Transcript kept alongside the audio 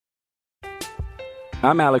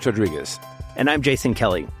I'm Alex Rodriguez. And I'm Jason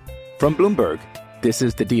Kelly. From Bloomberg, this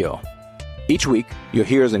is The Deal. Each week, you'll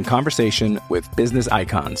hear us in conversation with business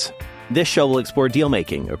icons. This show will explore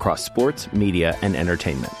deal-making across sports, media, and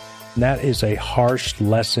entertainment. That is a harsh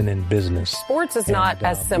lesson in business. Sports is not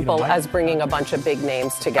as simple as bringing a bunch of big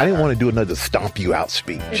names together. I didn't want to do another stomp you out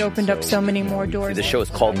speech. It opened up so many more doors. The show is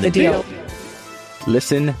called The Deal.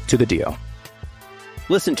 Listen to The Deal.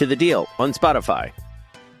 Listen to The Deal on Spotify.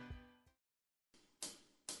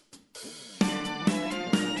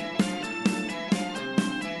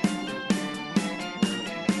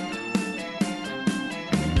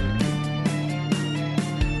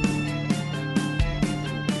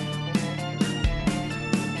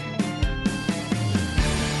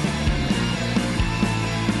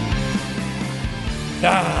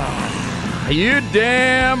 You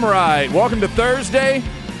damn right. Welcome to Thursday.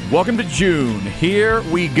 Welcome to June. Here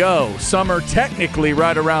we go. Summer technically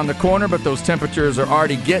right around the corner, but those temperatures are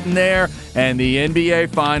already getting there, and the NBA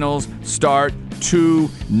Finals start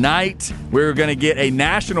tonight. We're going to get a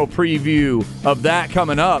national preview of that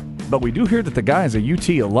coming up, but we do hear that the guy is a UT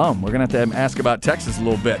alum. We're going to have to ask about Texas a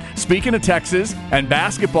little bit. Speaking of Texas and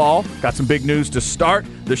basketball, got some big news to start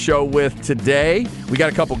the show with today. We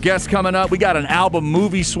got a couple guests coming up. We got an album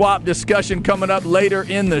movie swap discussion coming up later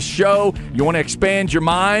in the show. You want to expand your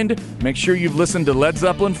mind? Make sure you've listened to Led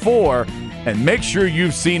Zeppelin 4, and make sure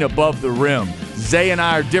you've seen Above the Rim. Zay and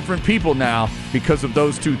I are different people now because of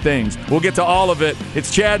those two things. We'll get to all of it.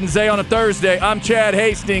 It's Chad and Zay on a Thursday. I'm Chad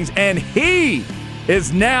Hastings, and he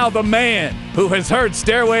is now the man who has heard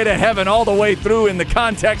Stairway to Heaven all the way through in the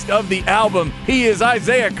context of the album. He is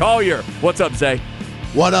Isaiah Collier. What's up, Zay?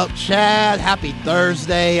 What up, Chad? Happy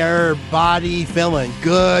Thursday, everybody. Feeling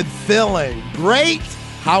good, feeling great.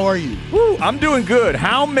 How are you? Woo, I'm doing good.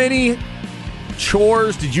 How many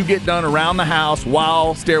chores did you get done around the house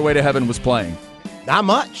while Stairway to Heaven was playing? Not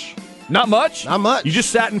much. Not much? Not much. You just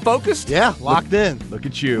sat and focused? Yeah, locked in. Look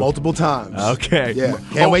at you. Multiple times. Okay. Yeah,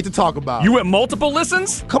 can't wait to talk about it. You went multiple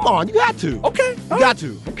listens? Come on, you got to. Okay. You got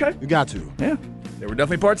to. Okay. You got to. Yeah. There were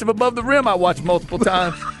definitely parts of Above the Rim I watched multiple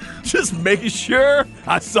times. Just making sure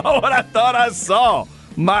I saw what I thought I saw.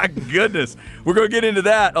 My goodness. We're going to get into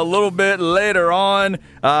that a little bit later on.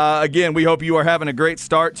 Again, we hope you are having a great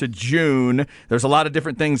start to June. There's a lot of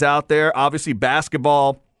different things out there. Obviously,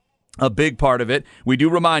 basketball, a big part of it. We do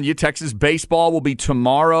remind you, Texas baseball will be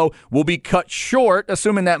tomorrow. We'll be cut short,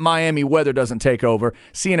 assuming that Miami weather doesn't take over.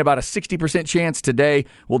 Seeing about a 60% chance today.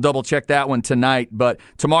 We'll double-check that one tonight. But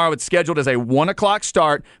tomorrow it's scheduled as a 1 o'clock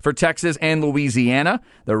start for Texas and Louisiana.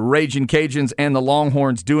 The Ragin' Cajuns and the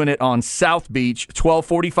Longhorns doing it on South Beach.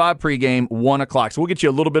 12:45 pregame, 1 o'clock. So we'll get you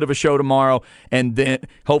a little bit of a show tomorrow and then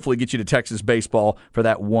hopefully get you to Texas baseball for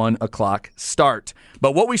that 1 o'clock start.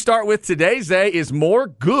 But what we start with today, Zay, is more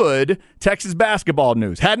good Texas basketball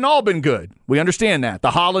news. Hadn't all been good. We understand that.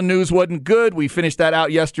 The Holland news wasn't good. We finished that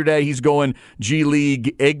out yesterday. He's going G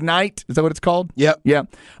League Ignite. Is that what it's called? Yep. Yeah.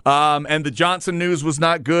 And the Johnson news was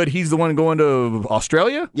not good. He's the one going to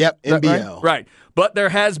Australia? Yep, NBL. Right. But there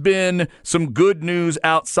has been some good news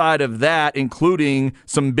outside of that, including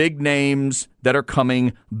some big names that are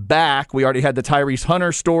coming back. We already had the Tyrese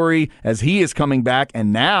Hunter story as he is coming back,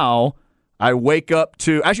 and now I wake up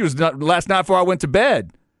to – actually, it was last night before I went to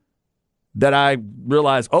bed that I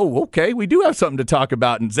realized, oh, okay, we do have something to talk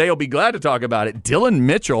about, and Zay will be glad to talk about it. Dylan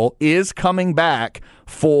Mitchell is coming back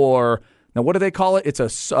for – now, what do they call it? It's a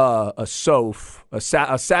Safi?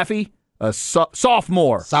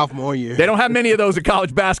 Sophomore. Sophomore year. They don't have many of those in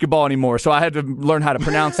college basketball anymore, so I had to learn how to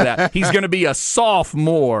pronounce that. He's going to be a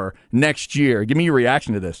sophomore next year. Give me your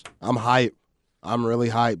reaction to this. I'm hyped. I'm really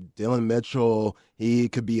hyped. Dylan Mitchell, he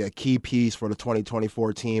could be a key piece for the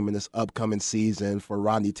 2024 team in this upcoming season for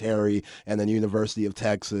Rodney Terry and the University of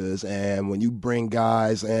Texas. And when you bring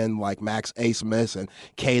guys in like Max Asmus and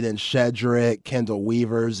Caden Shedrick, Kendall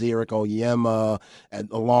Weaver, Zurich Oyema, and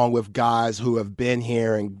along with guys who have been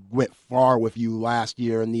here and went far with you last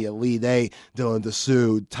year in the Elite Eight, Dylan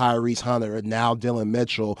Dessou, Tyrese Hunter, and now Dylan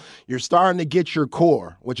Mitchell, you're starting to get your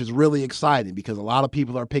core, which is really exciting because a lot of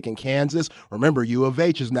people are picking Kansas. Remember, U of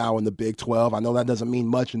H is now in the Big 12. I know that doesn't mean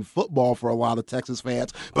much in football for a lot of Texas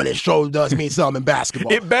fans, but it sure does mean something in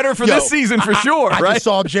basketball. It better for this season for sure, right? I just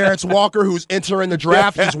saw Jarrett Walker, who's entering the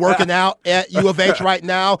draft. He's working out at U of H right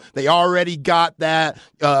now. They already got that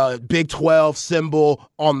Big 12 symbol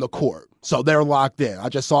on the court. So they're locked in. I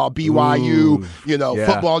just saw a BYU,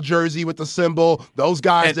 football jersey with the symbol. Those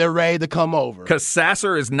guys, they're ready to come over. Because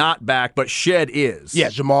Sasser is not back, but Shed is. Yeah,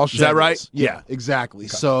 Jamal Shed. Is that right? Yeah, exactly.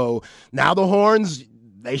 Okay. So now the Horns,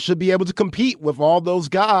 they should be able to compete with all those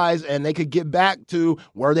guys, and they could get back to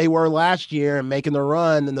where they were last year and making a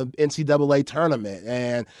run in the NCAA tournament.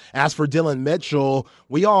 And as for Dylan Mitchell,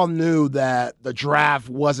 we all knew that the draft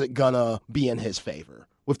wasn't going to be in his favor.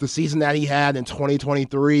 With the season that he had in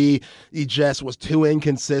 2023, he just was too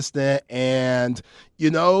inconsistent. And,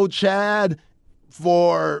 Chad,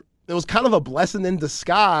 it was kind of a blessing in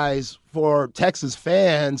disguise for Texas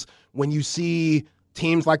fans when you see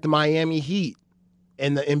teams like the Miami Heat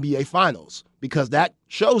in the NBA Finals, because that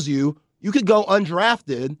shows you could go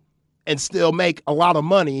undrafted and still make a lot of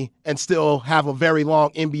money and still have a very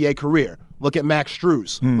long NBA career. Look at Max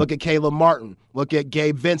Strus. Look at Caleb Martin. Look at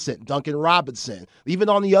Gabe Vincent, Duncan Robinson. Even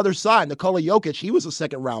on the other side, Nikola Jokic, he was a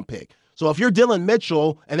second-round pick. So if you're Dylan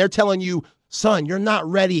Mitchell and they're telling you, son, you're not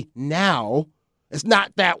ready now, it's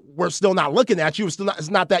not that we're still not looking at you. It's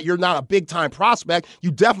not that you're not a big-time prospect. You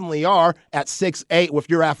definitely are at 6'8" with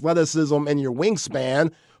your athleticism and your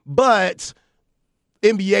wingspan. But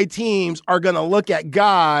NBA teams are going to look at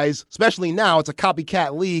guys, especially now, it's a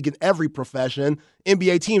copycat league in every profession.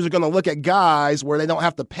 NBA teams are going to look at guys where they don't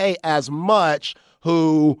have to pay as much,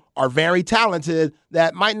 who are very talented,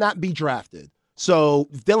 that might not be drafted. So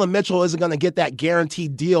Dylan Mitchell isn't going to get that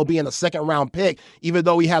guaranteed deal being a second-round pick. Even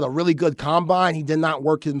though he had a really good combine, he did not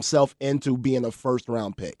work himself into being a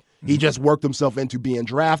first-round pick. He just worked himself into being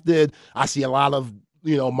drafted. I see a lot of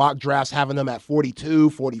mock drafts having him at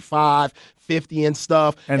 42, 45, 50 and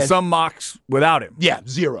stuff. And some mocks without him. Yeah,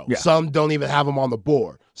 zero. Yeah. Some don't even have him on the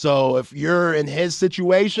board. So if you're in his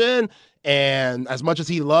situation, and as much as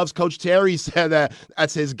he loves Coach Terry, he said that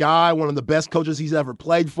that's his guy, one of the best coaches he's ever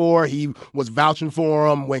played for. He was vouching for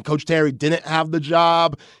him when Coach Terry didn't have the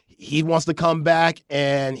job. He wants to come back,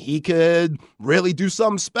 and he could really do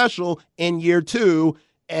something special in year 2.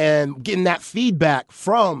 And getting that feedback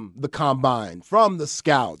from the combine, from the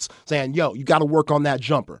scouts, saying, yo, you got to work on that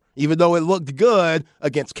jumper. Even though it looked good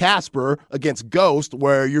against Casper, against Ghost,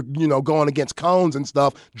 where you're, going against cones and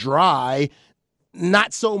stuff, dry,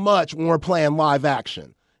 not so much when we're playing live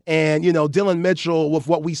action. And, Dylan Mitchell, with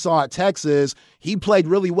what we saw at Texas, he played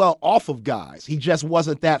really well off of guys. He just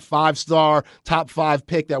wasn't that 5-star, top 5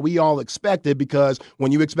 pick that we all expected, because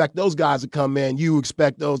when you expect those guys to come in, you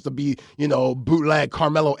expect those to be, bootleg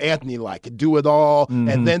Carmelo Anthony-like, to do it all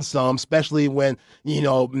and then some, especially when,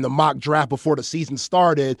 in the mock draft before the season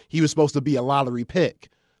started, he was supposed to be a lottery pick.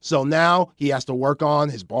 So now he has to work on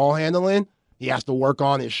his ball handling. He has to work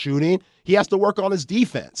on his shooting. He has to work on his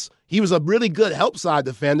defense. He was a really good help side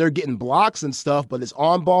defender, getting blocks and stuff, but his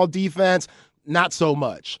on-ball defense, not so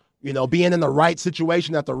much. Being in the right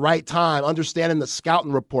situation at the right time, understanding the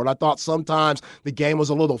scouting report. I thought sometimes the game was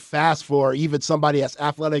a little fast for even somebody as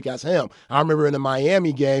athletic as him. I remember in the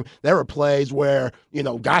Miami game, there were plays where,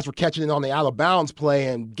 guys were catching it on the out-of-bounds play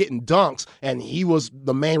and getting dunks, and he was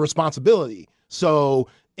the main responsibility. So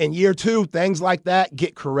in year 2, things like that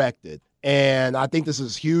get corrected. And I think this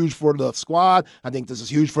is huge for the squad. I think this is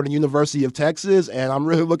huge for the University of Texas, and I'm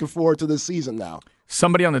really looking forward to this season now.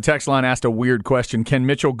 Somebody on the text line asked a weird question. Can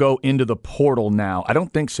Mitchell go into the portal now? I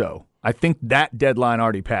don't think so. I think that deadline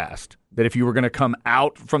already passed. That if you were going to come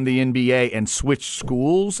out from the NBA and switch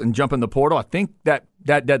schools and jump in the portal, I think that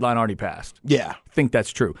deadline already passed. Yeah. I think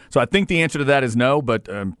that's true. So I think the answer to that is no, but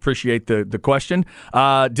appreciate the question.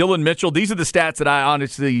 Dylan Mitchell, these are the stats that I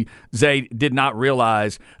honestly, Zay, did not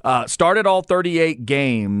realize. Started all 38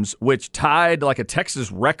 games, which tied like a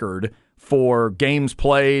Texas record for games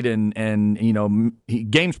played and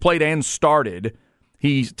games played and started.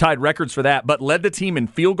 He tied records for that, but led the team in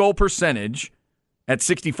field goal percentage at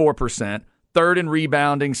 64%, third in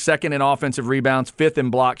rebounding, second in offensive rebounds, fifth in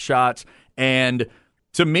block shots. And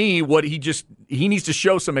to me, he needs to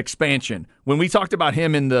show some expansion. When we talked about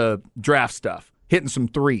him in the draft stuff, hitting some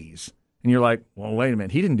threes, and you're like, well, wait a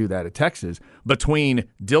minute, he didn't do that at Texas. Between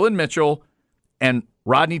Dylan Mitchell and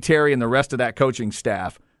Rodney Terry and the rest of that coaching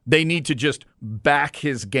staff, they need to just back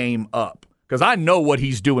his game up. Because I know what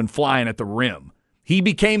he's doing flying at the rim. He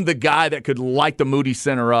became the guy that could light the Moody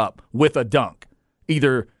Center up with a dunk.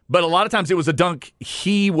 But a lot of times it was a dunk.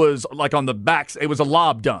 He was like on the backs. It was a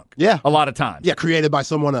lob dunk. Yeah. A lot of times. Yeah, created by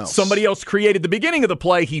someone else. Somebody else created the beginning of the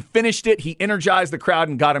play. He finished it. He energized the crowd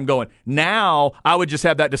and got him going. Now I would just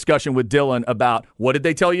have that discussion with Dylan about what did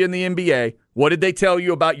they tell you in the NBA? What did they tell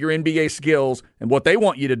you about your NBA skills and what they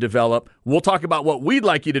want you to develop? We'll talk about what we'd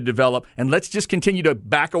like you to develop, and let's just continue to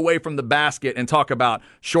back away from the basket and talk about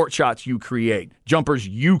short shots you create, jumpers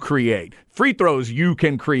you create, free throws you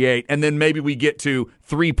can create, and then maybe we get to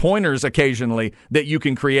three-pointers occasionally that you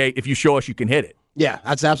can create if you show us you can hit it. Yeah,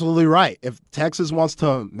 that's absolutely right. If Texas wants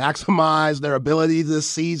to maximize their ability this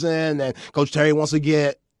season and Coach Terry wants to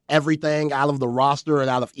get everything out of the roster and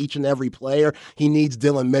out of each and every player. He needs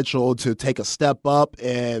Dillon Mitchell to take a step up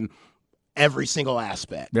in every single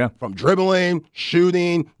aspect. Yeah. From dribbling,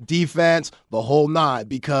 shooting, defense, the whole nine.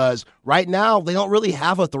 Because right now, they don't really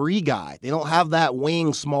have a three guy. They don't have that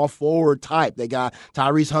wing, small forward type. They got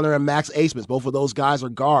Tyrese Hunter and Max Aceman. Both of those guys are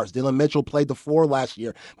guards. Dillon Mitchell played the 4 last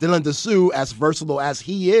year. Dylan Dessou, as versatile as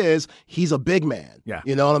he is, he's a big man. Yeah.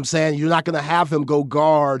 You know what I'm saying? You're not going to have him go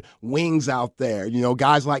guard wings out there. You know,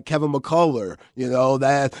 guys like Kevin McCullough, you know,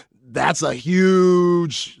 that's a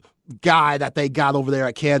huge guy that they got over there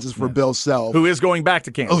at Kansas for Bill Self. Who is going back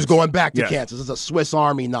to Kansas. Who's going back to Kansas. It's a Swiss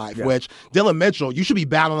Army knife, which Dillon Mitchell, you should be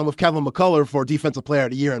battling with Kevin McCullough for Defensive Player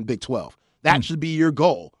of the Year in Big 12. That should be your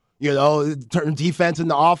goal. You know, turn defense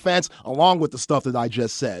into offense along with the stuff that I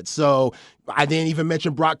just said. So I didn't even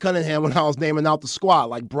mention Brock Cunningham when I was naming out the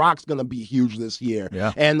squad. Like, Brock's going to be huge this year.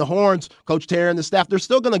 Yeah. And the Horns, Coach Terry and the staff, they're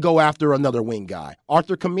still going to go after another wing guy.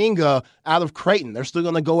 Arthur Kuminga out of Creighton, they're still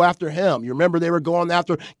going to go after him. You remember they were going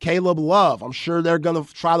after Caleb Love. I'm sure they're going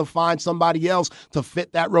to try to find somebody else to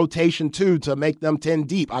fit that rotation too, to make them 10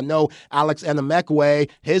 deep. I know Alex Enamekwe,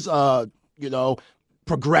 his,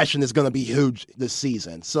 progression is going to be huge this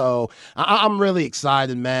season. So I'm really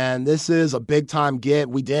excited, man. This is a big-time get.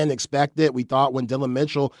 We didn't expect it. We thought when Dillon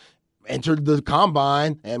Mitchell entered the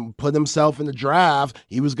combine and put himself in the draft,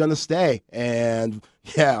 he was going to stay. And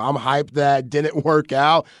yeah, I'm hyped that didn't work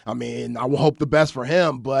out. I mean, I will hope the best for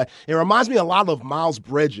him, but it reminds me a lot of Miles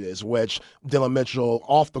Bridges, which Dillon Mitchell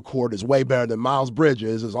off the court is way better than Miles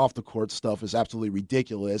Bridges. His off the court stuff is absolutely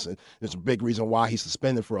ridiculous, and there's a big reason why he's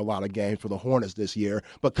suspended for a lot of games for the Hornets this year.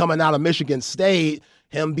 But coming out of Michigan State,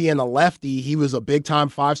 him being a lefty, he was a big-time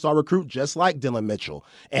 5-star recruit just like Dillon Mitchell.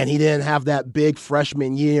 And he didn't have that big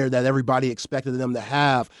freshman year that everybody expected him to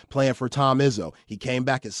have playing for Tom Izzo. He came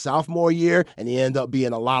back his sophomore year, and he ended up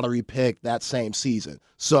being a lottery pick that same season.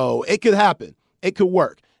 So it could happen. It could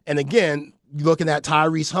work. And again, looking at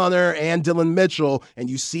Tyrese Hunter and Dillon Mitchell, and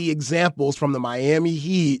you see examples from the Miami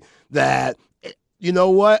Heat that, you know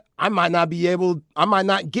what, I might not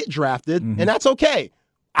get drafted, and that's okay.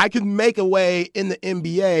 I can make a way in the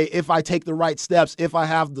NBA if I take the right steps, if I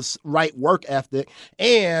have the right work ethic,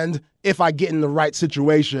 and if I get in the right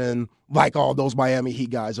situation like all those Miami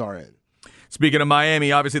Heat guys are in. Speaking of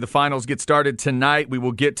Miami, obviously the finals get started tonight. We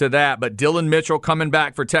will get to that. But Dillon Mitchell coming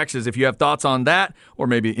back for Texas. If you have thoughts on that or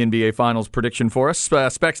maybe NBA Finals prediction for us,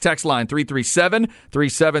 Specs text line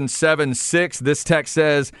 337-3776. This text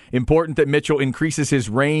says, important that Mitchell increases his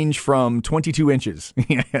range from 22 inches.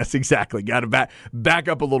 Yes, exactly. Got to back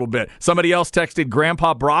up a little bit. Somebody else texted,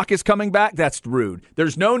 Grandpa Brock is coming back. That's rude.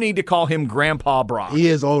 There's no need to call him Grandpa Brock. He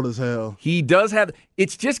is old as hell. He does have...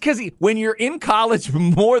 It's just because when you're in college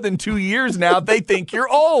more than 2 years now, they think you're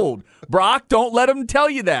old. Brock, don't let them tell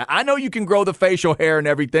you that. I know you can grow the facial hair and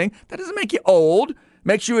everything. That doesn't make you old.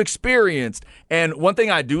 Makes you experienced. And one thing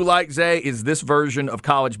I do like, Zay, is this version of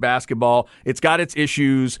college basketball. It's got its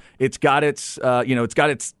issues. It's got its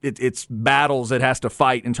its battles it has to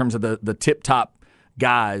fight in terms of the tip-top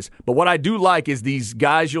guys. But what I do like is these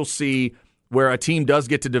guys you'll see where a team does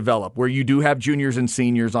get to develop, where you do have juniors and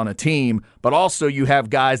seniors on a team, but also you have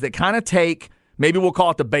guys that kind of take, maybe we'll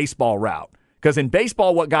call it the baseball route. Because in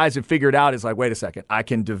baseball, what guys have figured out is like, wait a second, I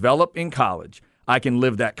can develop in college. I can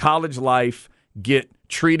live that college life, get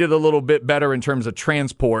treated a little bit better in terms of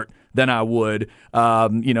transport than I would,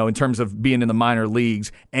 in terms of being in the minor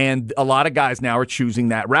leagues. And a lot of guys now are choosing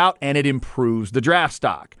that route, and it improves the draft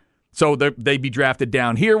stock. So they'd be drafted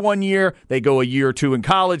down here 1 year. They go a year or two in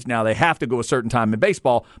college. Now they have to go a certain time in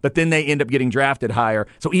baseball, but then they end up getting drafted higher.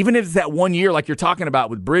 So even if it's that 1 year like you're talking about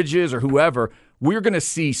with Bridges or whoever, we're going to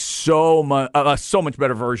see so much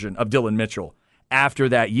better version of Dillon Mitchell after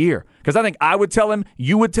that year. Because I think I would tell him,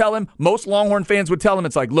 you would tell him, most Longhorn fans would tell him,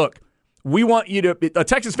 it's like, look, we want you to – a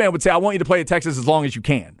Texas fan would say, I want you to play at Texas as long as you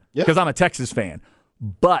can because I'm a Texas fan.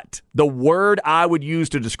 But the word I would use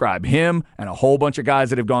to describe him and a whole bunch of guys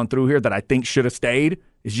that have gone through here that I think should have stayed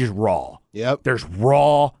is just raw. Yep. There's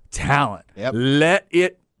raw talent. Yep. Let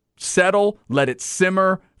it settle. Let it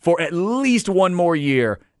simmer for at least one more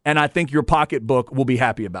year, and I think your pocketbook will be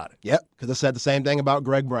happy about it. Yep, because I said the same thing about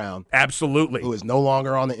Greg Brown. Absolutely. Who is no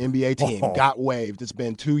longer on the NBA team. Got waived. It's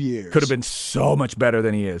been 2 years. Could have been so much better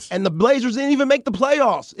than he is. And the Blazers didn't even make the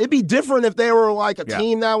playoffs. It'd be different if they were like a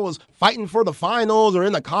team that was fighting for the finals or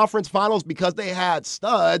in the conference finals because they had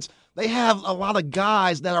studs. They have a lot of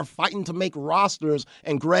guys that are fighting to make rosters,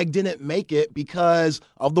 and Greg didn't make it because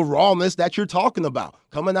of the rawness that you're talking about.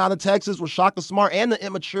 Coming out of Texas with Shaka Smart and the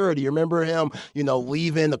immaturity. Remember him,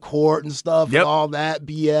 leaving the court and stuff and all that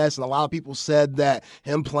BS. And a lot of people said that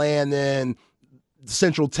him playing in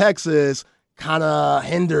Central Texas, kind of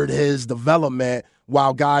hindered his development,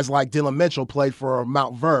 while guys like Dylan Mitchell played for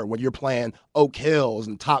Mount Vert, when you're playing Oak Hills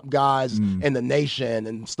and top guys in the nation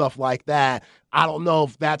and stuff like that. I don't know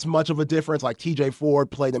if that's much of a difference. Like TJ Ford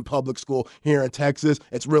played in public school here in Texas.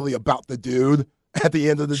 It's really about the dude at the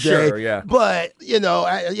end of the day. Sure, yeah. But,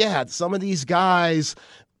 some of these guys,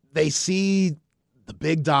 they see the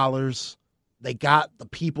big dollars. They got the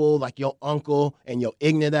people like your uncle and your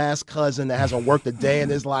ignorant-ass cousin that hasn't worked a day in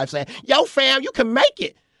his life saying, yo, fam, you can make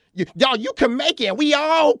it. You can make it. We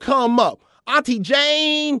all come up. Auntie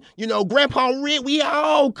Jane, Grandpa Rick, we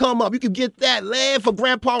all come up. You can get that lead for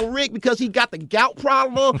Grandpa Rick because he got the gout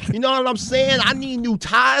problem. You know what I'm saying? I need new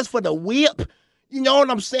tires for the whip. You know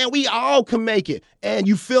what I'm saying? We all can make it. And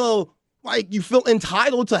you feel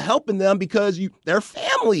entitled to helping them because they're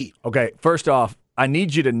family. Okay, first off, I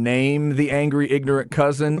need you to name the angry, ignorant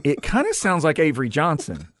cousin. It kind of sounds like Avery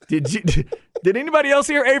Johnson. Did anybody else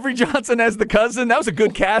hear Avery Johnson as the cousin? That was a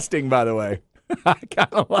good casting, by the way. I kind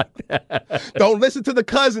of like that. Don't listen to the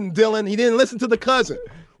cousin, Dylan. He didn't listen to the cousin.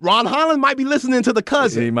 Ron Holland might be listening to the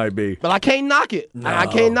cousin. He might be. But I can't knock it. No, I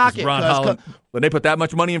can't knock it. Ron Holland, when they put that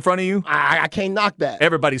much money in front of you? I can't knock that.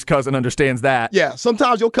 Everybody's cousin understands that. Yeah,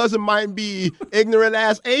 sometimes your cousin might be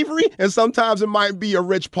ignorant-ass Avery, and sometimes it might be a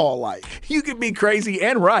Rich Paul-like. You can be crazy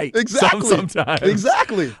and right. Exactly. Sometimes.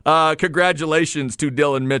 Exactly. Congratulations to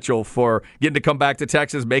Dylan Mitchell for getting to come back to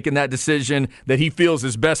Texas, making that decision that he feels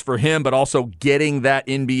is best for him, but also getting that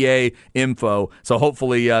NBA info. So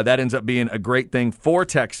hopefully that ends up being a great thing for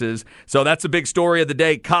Texas. So that's a big story of the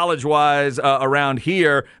day college-wise around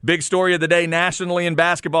here. Big story of the day nationally in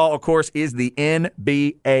basketball, of course, is the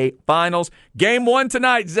NBA Finals. Game 1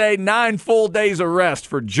 tonight, Zay. 9 full days of rest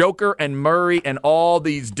for Joker and Murray and all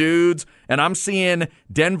these dudes. And I'm seeing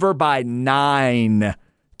Denver by 9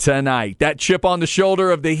 tonight. That chip on the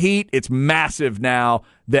shoulder of the Heat, it's massive now.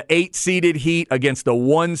 The 8-seeded Heat against the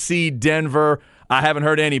 1-seed Denver. I haven't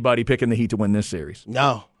heard anybody picking the Heat to win this series.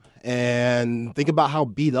 No. And think about how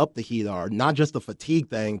beat up the Heat are. Not just the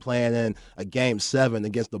fatigue thing, playing in a Game 7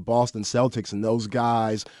 against the Boston Celtics and those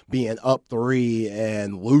guys being up 3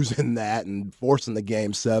 and losing that and forcing the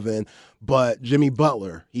Game 7. But Jimmy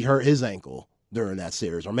Butler, he hurt his ankle during that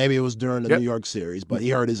series. Or maybe it was during the New York series, but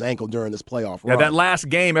he hurt his ankle during this playoff run. Yeah, that last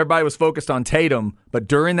game, everybody was focused on Tatum. But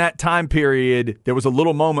during that time period, there was a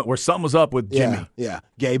little moment where something was up with Jimmy. Yeah.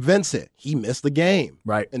 Gabe Vincent, he missed the game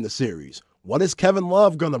in the series. What is Kevin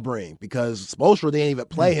Love going to bring? Because Spoelstra didn't even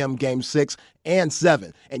play him Game 6 and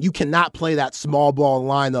 7. And you cannot play that small ball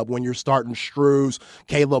lineup when you're starting Strus,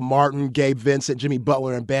 Caleb Martin, Gabe Vincent, Jimmy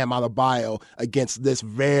Butler, and Bam Adebayo against this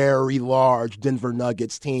very large Denver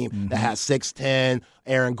Nuggets team that has 6'10",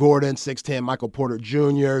 Aaron Gordon, 6'10", Michael Porter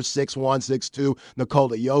Jr., 6'1", 6'2",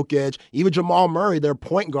 Nikola Jokic. Even Jamal Murray, their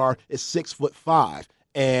point guard, is 6'5".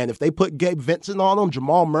 And if they put Gabe Vincent on him,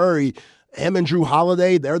 Jamal Murray, him and Drew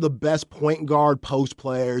Holiday, they're the best point guard post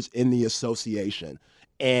players in the association.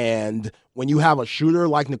 And when you have a shooter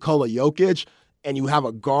like Nikola Jokic and you have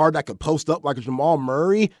a guard that could post up like Jamal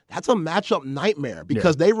Murray, that's a matchup nightmare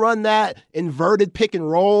because they run that inverted pick and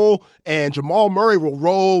roll, and Jamal Murray will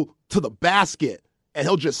roll to the basket and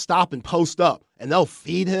he'll just stop and post up, and they'll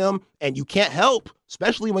feed him, and you can't help,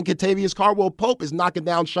 especially when Kentavious Caldwell-Pope is knocking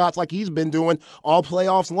down shots like he's been doing all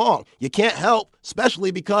playoffs long. You can't help,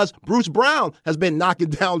 especially because Bruce Brown has been knocking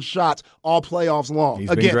down shots all playoffs long. He's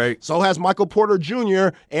been great. So has Michael Porter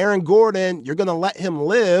Jr., Aaron Gordon. You're going to let him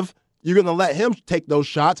live. You're going to let him take those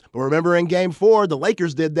shots. But remember in Game 4, the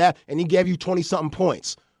Lakers did that, and he gave you 20-something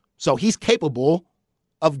points. So he's capable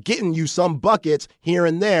of getting you some buckets here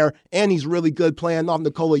and there, and he's really good playing off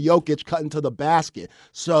Nikola Jokic cutting to the basket.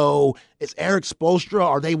 So it's Eric Spoelstra.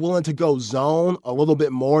 Are they willing to go zone a little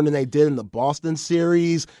bit more than they did in the Boston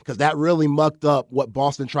series? Because that really mucked up what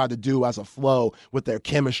Boston tried to do as a flow with their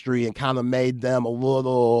chemistry and kind of made them a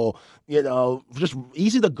little, just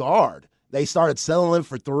easy to guard. They started settling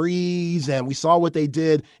for threes, and we saw what they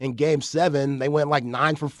did in Game 7. They went like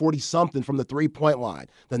 9 for 40-something from the three-point line.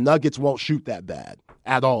 The Nuggets won't shoot that bad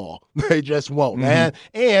at all. They just won't, man.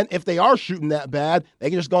 And if they are shooting that bad, they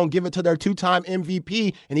can just go and give it to their 2-time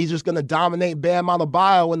MVP, and he's just going to dominate Bam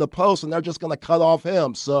Adebayo in the post, and they're just going to cut off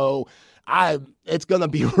him. So it's going to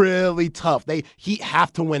be really tough. Heat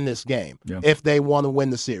have to win this game if they want to win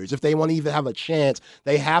the series. If they want to even have a chance,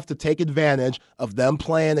 they have to take advantage of them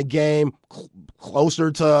playing a game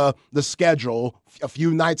closer to the schedule a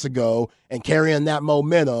few nights ago and carrying that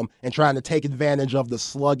momentum and trying to take advantage of the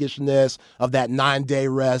sluggishness of that 9-day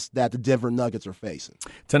rest that the Denver Nuggets are facing.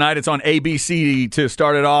 Tonight it's on ABC to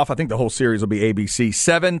start it off. I think the whole series will be ABC.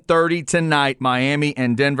 7:30 tonight, Miami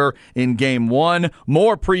and Denver in Game 1.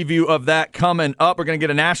 More preview of that coming up. We're going to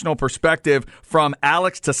get a national perspective from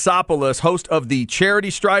Alex Tassopoulos, host of the Charity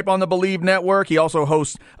Stripe on the Believe Network. He also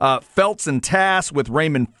hosts Felts and Tass with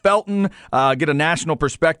Raymond Felton. Get a national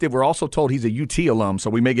perspective. We're also told he's a UT alum, so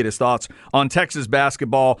we may get his thoughts on Texas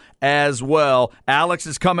basketball as well. Alex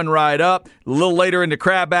is coming right up. A little later in the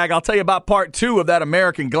crab bag, I'll tell you about part 2 of that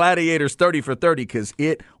American Gladiators 30 for 30 because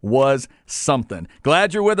it was something.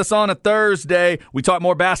 Glad you're with us on a Thursday. We talk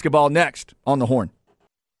more basketball next on The Horn.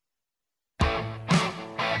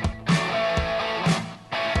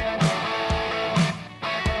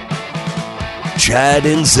 Chad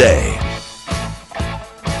and Zay.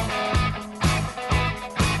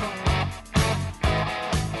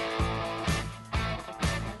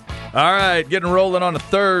 All right, getting rolling on a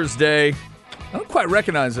Thursday. I don't quite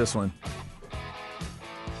recognize this one.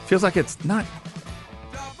 Feels like it's not.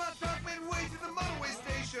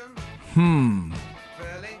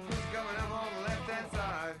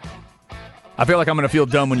 I feel like I'm going to feel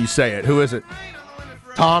dumb when you say it. Who is it?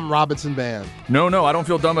 Tom Robinson Band. No, I don't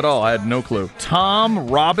feel dumb at all. I had no clue. Tom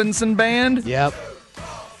Robinson Band? Yep.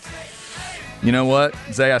 You know what,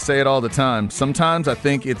 Zay, I say it all the time. Sometimes I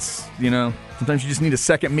think it's, sometimes you just need a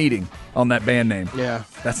second meeting on that band name. Yeah.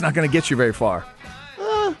 That's not going to get you very far.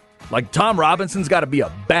 Like, Tom Robinson's got to be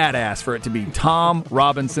a badass for it to be Tom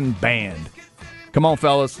Robinson Band. Come on,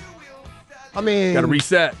 fellas. I mean, got to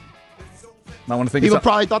reset. I want to think people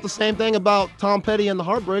probably thought the same thing about Tom Petty and the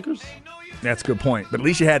Heartbreakers. That's a good point. But at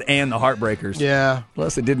least you had "and the Heartbreakers." Yeah.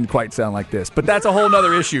 Plus, it didn't quite sound like this. But that's a whole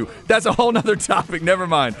nother issue. That's a whole nother topic. Never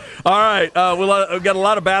mind. All right. We've got a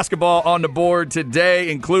lot of basketball on the board today,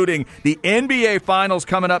 including the NBA Finals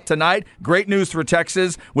coming up tonight. Great news for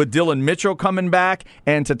Texas with Dillon Mitchell coming back.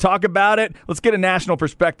 And to talk about it, let's get a national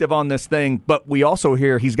perspective on this thing. But we also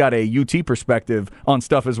hear he's got a UT perspective on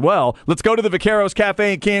stuff as well. Let's go to the Vaqueros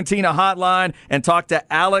Cafe and Cantina hotline and talk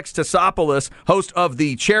to Alex Tassopoulos, host of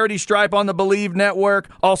the Charity Stripe on the Believe Network,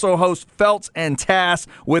 also hosts Felts and Tass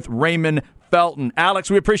with Raymond Felton. Alex,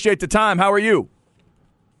 we appreciate the time. How are you?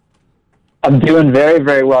 I'm doing very,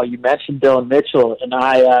 very well. You mentioned Dillon Mitchell, and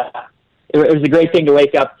it was a great thing to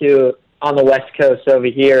wake up to on the West Coast over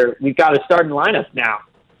here. We've got a starting lineup now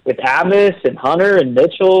with Abbas and Hunter and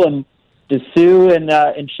Mitchell and Dessou and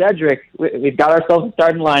Shedrick. We've got ourselves a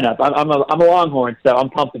starting lineup. I'm a Longhorn, so I'm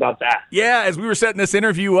pumped about that. Yeah, as we were setting this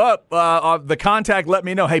interview up, the contact let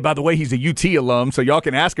me know, hey, by the way, he's a UT alum, so y'all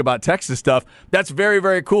can ask about Texas stuff. That's very,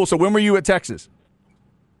 very cool. So when were you at Texas?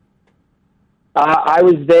 I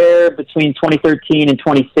was there between 2013 and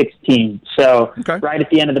 2016, so right at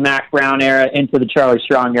the end of the Mac Brown era into the Charlie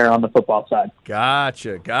Strong era on the football side.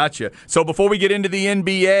 Gotcha. So before we get into the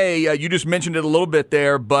NBA, you just mentioned it a little bit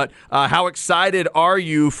there, but how excited are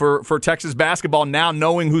you for Texas basketball now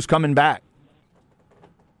knowing who's coming back?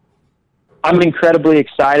 I'm incredibly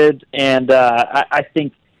excited, and I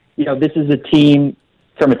think this is a team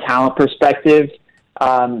from a talent perspective.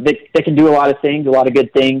 They can do a lot of things, a lot of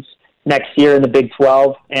good things next year in the Big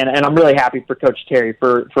 12, and I'm really happy for Coach Terry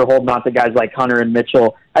for holding on to guys like Hunter and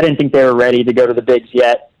Mitchell. I didn't think they were ready to go to the bigs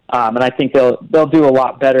yet, and I think they'll do a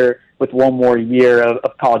lot better with one more year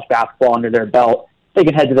of college basketball under their belt. They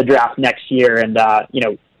can head to the draft next year and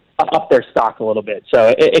up their stock a little bit.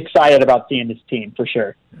 So excited about seeing this team for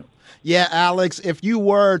sure. Yeah, Alex, if you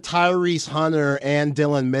were Tyrese Hunter and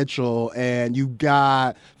Dillon Mitchell and you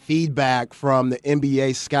got feedback from the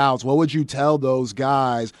NBA scouts, what would you tell those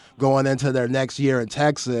guys going into their next year in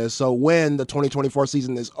Texas? So when the 2024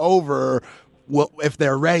 season is over, if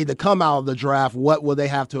they're ready to come out of the draft, what will they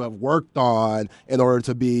have to have worked on in order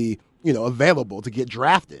to be, available to get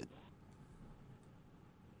drafted?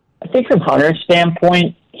 I think from Hunter's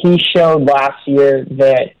standpoint, he showed last year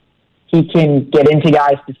that he can get into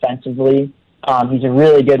guys defensively. He's a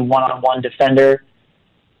really good one-on-one defender.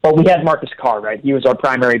 But we had Marcus Carr, right? He was our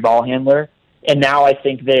primary ball handler. And now I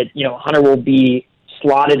think that, Hunter will be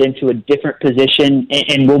slotted into a different position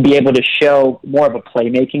and will be able to show more of a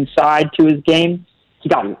playmaking side to his game. He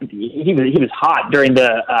was hot during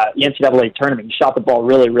the NCAA tournament. He shot the ball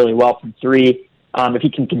really, really well from three. If he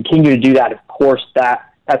can continue to do that, of course,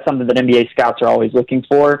 that's something that NBA scouts are always looking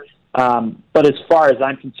for. But as far as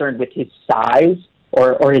I'm concerned with his size,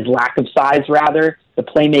 or his lack of size, rather, the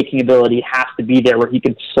playmaking ability has to be there where he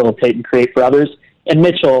can facilitate and create for others. And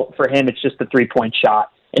Mitchell, for him, it's just the three-point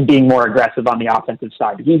shot and being more aggressive on the offensive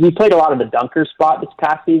side. He played a lot of the dunker spot this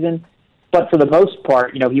past season, But for the most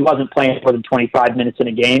part, he wasn't playing more than 25 minutes in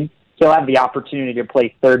a game. He'll have the opportunity to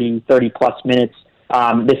play 30-plus minutes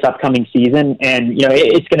this upcoming season, and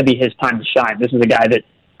it's going to be his time to shine. This is a guy that,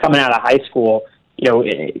 coming out of high school,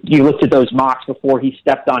 you looked at those mocks before he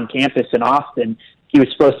stepped on campus in Austin. He was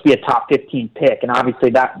supposed to be a top 15 pick, and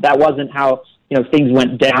obviously that wasn't how things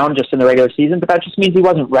went down just in the regular season. But that just means he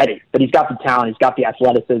wasn't ready. But he's got the talent, he's got the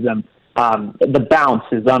athleticism. The bounce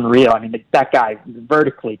is unreal. I mean, that guy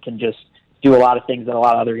vertically can just do a lot of things that a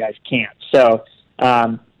lot of other guys can't. So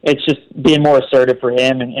it's just being more assertive for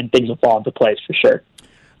him, and things will fall into place for sure.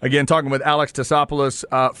 Again, talking with Alex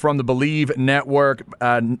Tassopoulos from the Believe Network,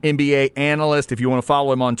 an NBA analyst. If you want to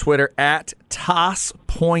follow him on Twitter, at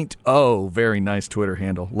Toss.0. Very nice Twitter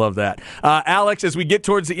handle. Love that. Alex, as we get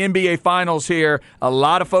towards the NBA Finals here, a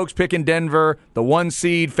lot of folks picking Denver, the 1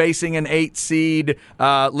 seed facing an 8 seed.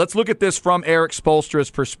 Let's look at this from Eric Spoelstra's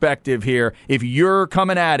perspective here. If you're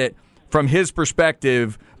coming at it from his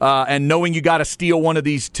perspective, and knowing you got to steal one of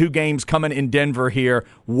these 2 games coming in Denver here,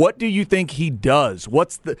 what do you think he does?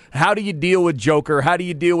 How do you deal with Joker? How do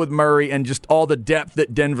you deal with Murray and just all the depth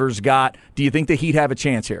that Denver's got? Do you think that he'd have a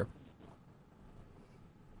chance here?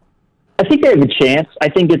 I think they have a chance. I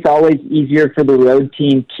think it's always easier for the road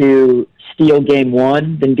team to steal game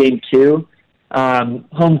 1 than game 2.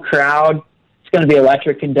 Home crowd, it's going to be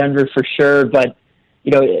electric in Denver for sure, but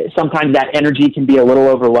sometimes that energy can be a little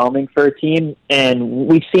overwhelming for a team. And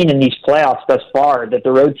we've seen in these playoffs thus far that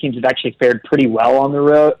the road teams have actually fared pretty well on the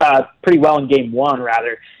road, pretty well in game 1,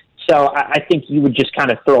 rather. So I think you would just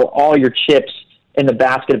kind of throw all your chips in the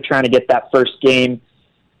basket of trying to get that first game.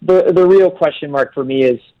 The real question mark for me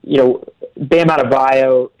is, Bam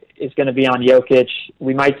Adebayo is going to be on Jokic.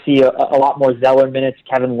 We might see a lot more Zeller minutes,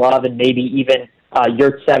 Kevin Love, and maybe even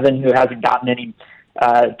Yurtseven, who hasn't gotten any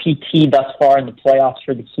PT thus far in the playoffs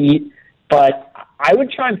for the Heat. But I would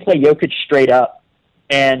try and play Jokic straight up,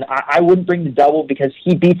 and I wouldn't bring the double, because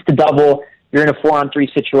he beats the double. You're in a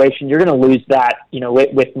 4-on-3 situation. You're going to lose that,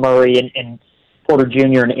 with Murray and Porter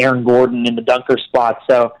Jr. and Aaron Gordon in the dunker spot.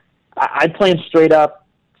 So I'd play him straight up,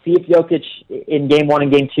 see if Jokic in game 1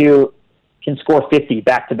 and game 2 can score 50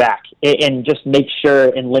 back-to-back, and just make sure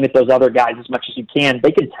and limit those other guys as much as you can.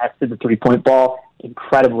 They contested the three-point ball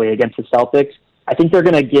incredibly against the Celtics. I think they're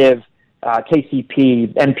going to give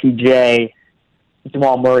KCP, MPJ,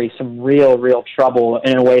 Jamal Murray some real trouble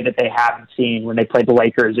in a way that they haven't seen when they played the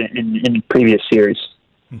Lakers in previous series.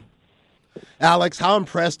 Alex, how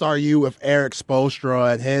impressed are you with Eric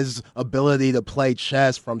Spoelstra and his ability to play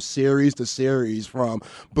chess from series to series, from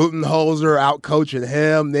Budenholzer out-coaching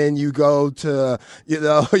him, then you go to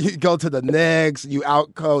the Knicks, you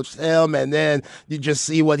out-coach him, and then you just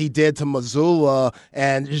see what he did to Missoula,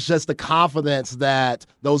 and it's just the confidence that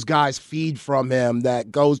those guys feed from him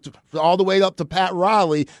that goes all the way up to Pat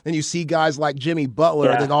Riley. Then you see guys like Jimmy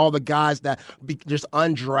Butler, and then all the guys that just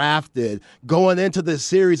undrafted going into this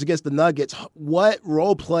series against the Nuggets. What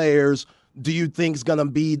role players do you think is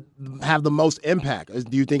going to have the most impact?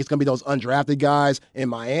 Do you think it's going to be those undrafted guys in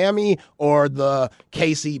Miami, or the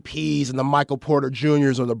KCPs and the Michael Porter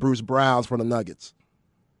Jr.'s or the Bruce Browns for the Nuggets?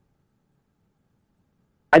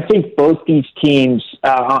 I think both these teams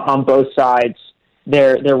on both sides,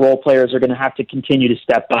 their role players are going to have to continue to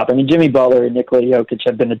step up. I mean, Jimmy Butler and Nikola Jokic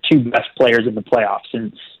have been the 2 best players in the playoffs,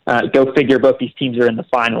 and go figure, both these teams are in the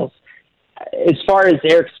finals. As far as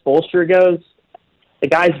Eric Spoelstra goes, the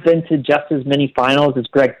guy's been to just as many finals as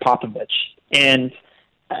Greg Popovich. And,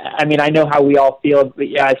 I mean, I know how we all feel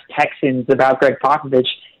as Texans about Greg Popovich.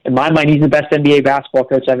 In my mind, he's the best NBA basketball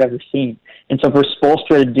coach I've ever seen. And so for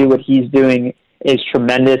Spoelstra to do what he's doing is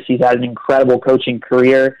tremendous. He's had an incredible coaching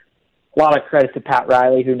career. A lot of credit to Pat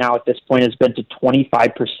Riley, who now at this point has been to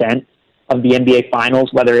 25% of the NBA Finals,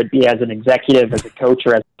 whether it be as an executive, as a coach,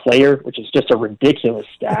 or as a player, which is just a ridiculous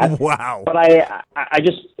stat. Wow. But I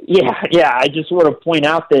just want to point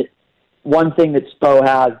out that one thing that Spo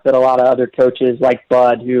has that a lot of other coaches like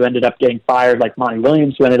Bud, who ended up getting fired, like Monty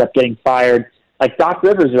Williams, who ended up getting fired, like Doc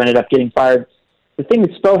Rivers, who ended up getting fired, the thing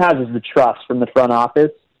that Spo has is the trust from the front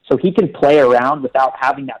office. So he can play around without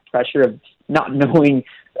having that pressure of not knowing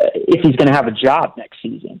if he's going to have a job next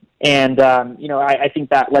season. And, I think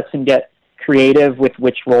that lets him get creative with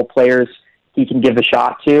which role players he can give a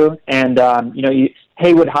shot to. And,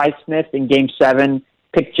 Haywood Highsmith in Game 7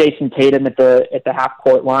 picked Jason Tatum at the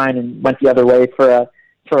half-court line and went the other way for a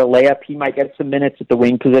layup. He might get some minutes at the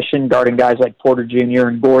wing position, guarding guys like Porter Jr.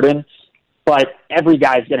 and Gordon. But every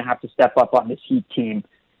guy's going to have to step up on this Heat team.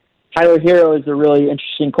 Tyler Hero is a really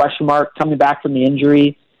interesting question mark. Coming back from the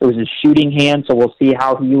injury, it was his shooting hand, so we'll see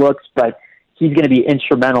how he looks. But he's going to be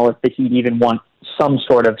instrumental if the Heat even want some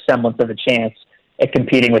sort of semblance of a chance at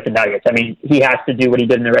competing with the Nuggets. I mean, he has to do what he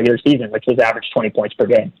did in the regular season, which was average 20 points per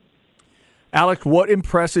game. Alec, what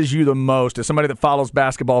impresses you the most, as somebody that follows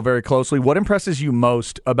basketball very closely, what impresses you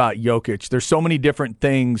most about Jokic? There's so many different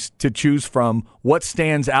things to choose from. What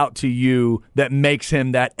stands out to you that makes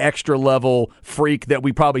him that extra level freak that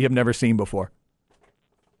we probably have never seen before?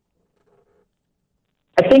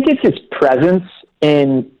 I think it's his presence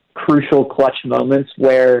in crucial clutch moments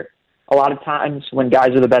where a lot of times when guys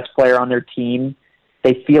are the best player on their team,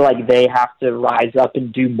 they feel like they have to rise up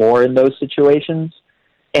and do more in those situations.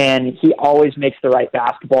 And he always makes the right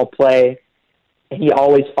basketball play, and he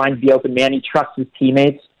always finds the open man. He trusts his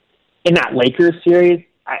teammates. In that Lakers series,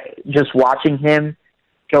 just watching him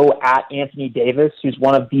go at Anthony Davis, who's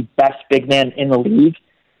one of the best big men in the league,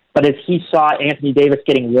 but as he saw Anthony Davis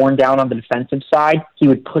getting worn down on the defensive side, he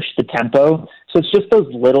would push the tempo. So it's just those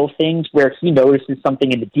little things where he notices something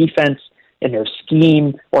in the defense, in their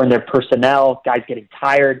scheme, or in their personnel, guys getting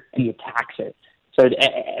tired, and he attacks it. So,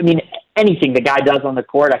 I mean, anything the guy does on the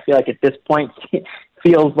court, I feel like at this point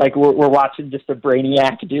feels like we're watching just a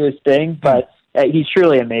brainiac do his thing, but he's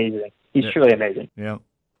truly amazing. He's truly amazing. Yeah.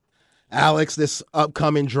 Alex, this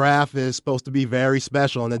upcoming draft is supposed to be very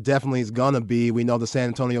special, and it definitely is going to be. We know the San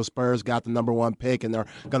Antonio Spurs got the number 1 pick, and they're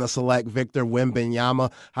going to select Victor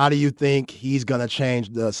Wembanyama. How do you think he's going to change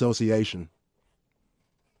the association?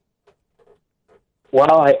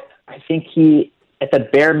 Well, I think he, at the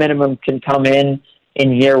bare minimum, can come in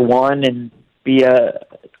year one and be a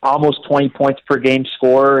almost 20 points per game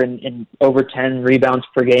scorer and over 10 rebounds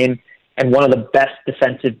per game and one of the best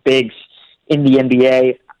defensive bigs in the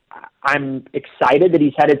NBA. I'm excited that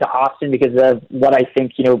he's headed to Austin because of what I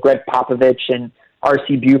think, Greg Popovich and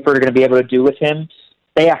R.C. Buford are going to be able to do with him.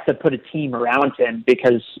 They have to put a team around him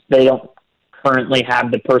because they don't currently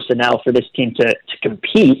have the personnel for this team to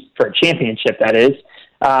compete for a championship, that is.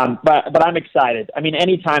 But I'm excited. I mean,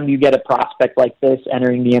 anytime you get a prospect like this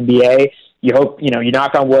entering the NBA, you hope, you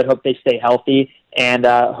knock on wood, hope they stay healthy, and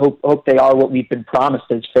hope they are what we've been promised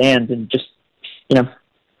as fans, and just,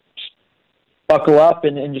 buckle up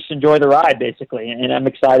and just enjoy the ride, basically. And I'm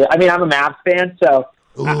excited. I mean, I'm a Mavs fan, so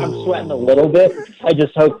I'm sweating a little bit. I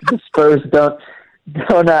just hope the Spurs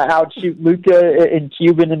don't outshoot Luka and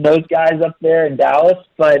Cuban and those guys up there in Dallas,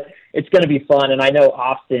 but it's going to be fun. And I know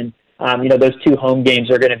Austin, those 2 home games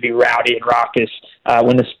are going to be rowdy and raucous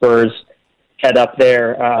when the Spurs head up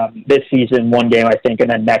there this season, 1 game, I think, and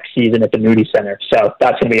then next season at the Moody Center. So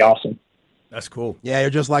that's going to be awesome. That's cool. Yeah, you're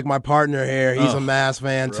just like my partner here. He's a Mavs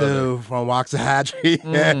fan, too, from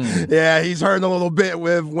Waxahachie. Yeah, he's hurting a little bit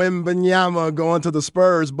with Wembanyama going to the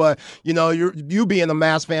Spurs. But, you being a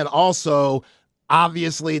Mavs fan also,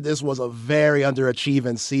 obviously, this was a very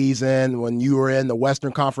underachieving season when you were in the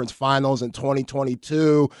Western Conference Finals in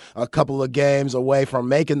 2022, a couple of games away from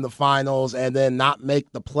making the finals and then not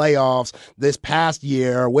make the playoffs this past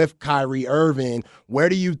year with Kyrie Irving. Where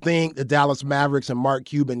do you think the Dallas Mavericks and Mark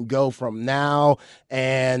Cuban go from now?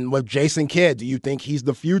 And with Jason Kidd, do you think he's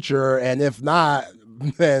the future? And if not,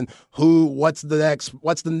 then what's the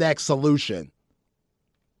next solution?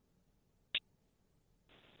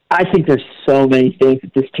 I think there's so many things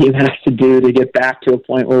that this team has to do to get back to a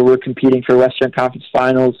point where we're competing for Western Conference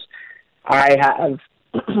Finals. I have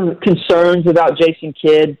concerns about Jason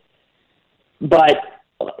Kidd, but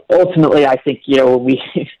ultimately I think, when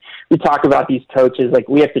we talk about these coaches, like,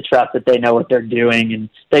 we have to trust that they know what they're doing, and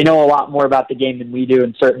they know a lot more about the game than we do.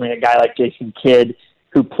 And certainly a guy like Jason Kidd,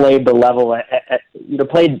 who played the level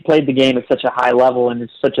played the game at such a high level and is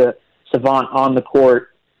such a savant on the court,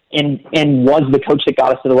 and was the coach that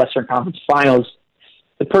got us to the Western Conference Finals.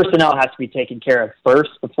 The personnel has to be taken care of first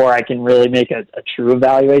before I can really make a true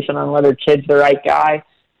evaluation on whether Kidd's the right guy.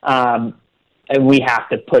 And we have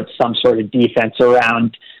to put some sort of defense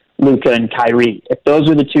around Luka and Kyrie. If those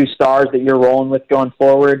are the 2 stars that you're rolling with going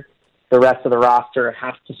forward, the rest of the roster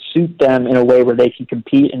has to suit them in a way where they can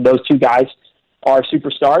compete. And those 2 guys are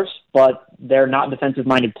superstars, but they're not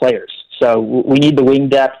defensive-minded players. So we need the wing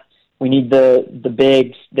depth. We need the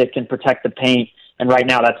bigs that can protect the paint, and right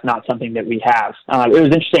now that's not something that we have. It was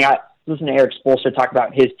interesting. I listened to Eric Spoelstra talk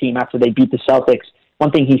about his team after they beat the Celtics. One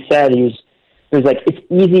thing he said, he was like, it's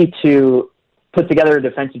easy to put together a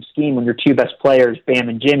defensive scheme when your 2 best players, Bam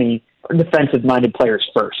and Jimmy, are defensive-minded players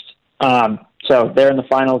first. So they're in the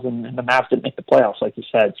finals, and the Mavs didn't make the playoffs, like you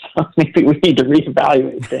said. So maybe we need to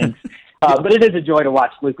reevaluate things. But it is a joy to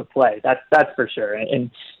watch Luka play. That's for sure. And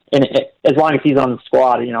as long as he's on the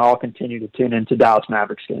squad, I'll continue to tune into Dallas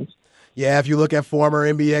Mavericks games. Yeah, if you look at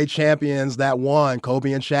former NBA champions that won,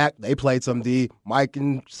 Kobe and Shaq, they played some D. Mike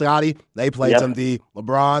and Scottie, they played some D.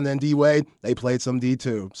 LeBron and D-Wade, they played some D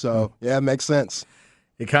too. So, yeah, it makes sense.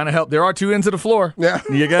 it kind of helped. There are two ends of the floor. Yeah.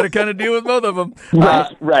 You got to kind of deal with both of them.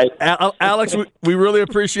 Right. Alex, we really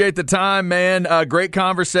appreciate the time, man. Great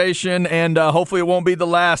conversation, and hopefully it won't be the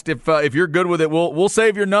last. If you're good with it, we'll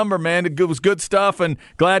save your number, man. It was good stuff, and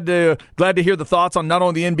glad to hear the thoughts on not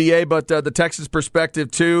only the NBA but the Texas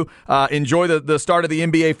perspective too. Enjoy the start of the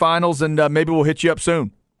NBA Finals, and maybe we'll hit you up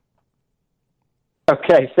soon.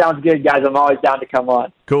 Okay, sounds good, guys. I'm always down to come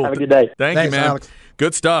on. Cool. Have a good day. Thanks, man. Alex.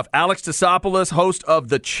 Good stuff. Alex Tassopoulos, host of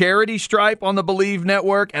the Charity Stripe on the Believe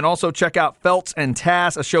Network, and also check out Felts and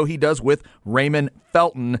Tass, a show he does with Raymond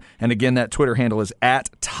Felton. And again, that Twitter handle is at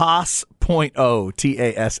Tass.o,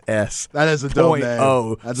 Tass. That is a dope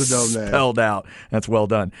name. That's a dope name. Spelled out. That's well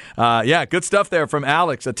done. Yeah, good stuff there from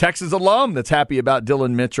Alex, a Texas alum that's happy about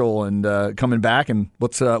Dylan Mitchell and coming back, and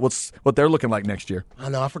what they're looking like next year. I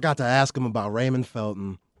know. I forgot to ask him about Raymond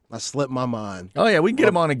Felton. I slipped my mind. Oh yeah, we can get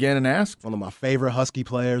him on again and ask. One of my favorite Husky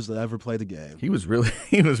players that ever played the game. He was really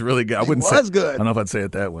good. I wouldn't was say good. I don't know if I'd say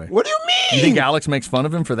it that way. What do you mean? You think Alex makes fun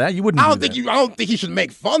of him for that? You wouldn't. I don't think he should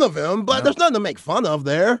make fun of him, but there's nothing to make fun of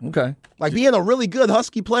there. Okay. Like being a really good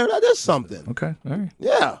Husky player, that is something. Okay. All right.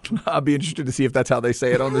 Yeah. I'll be interested to see if that's how they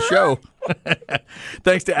say it on the show.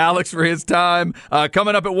 Thanks to Alex for his time.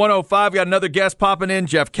 Coming up at 1:05, we got another guest popping in,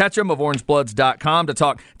 Jeff Ketchum of OrangeBloods.com to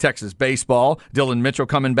talk Texas baseball. Dylan Mitchell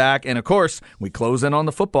coming back. And, of course, we close in on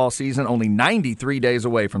the football season, only 93 days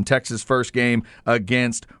away from Texas' first game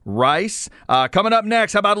against Rice. Coming up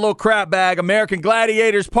next, how about a little crap bag? American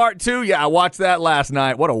Gladiators Part 2. Yeah, I watched that last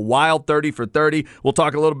night. What a wild 30 for 30. We'll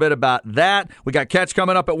talk a little bit about that. We got Catch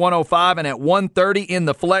coming up at 1:05, and at 1:30 in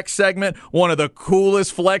the Flex segment, one of the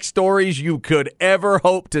coolest Flex stories you could ever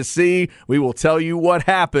hope to see. We will tell you what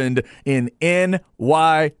happened in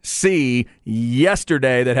NYC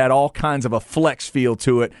yesterday that had all kinds of a Flex feel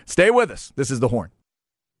to it. Stay with us. This is The Horn.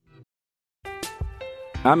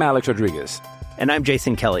 I'm Alex Rodriguez. And I'm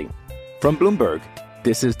Jason Kelly. From Bloomberg,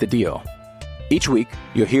 this is The Deal. Each week,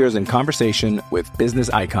 you'll hear us in conversation with business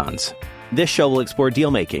icons. This show will explore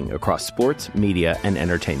deal-making across sports, media, and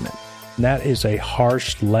entertainment. That is a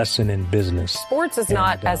harsh lesson in business. Sports is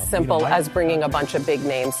not as simple as bringing a bunch of big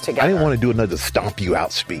names together. I didn't want to do another stomp you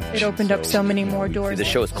out speech. It opened up so many more doors. The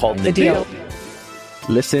show is called The Deal.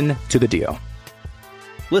 Listen to The Deal.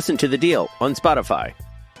 Listen to The Deal on Spotify.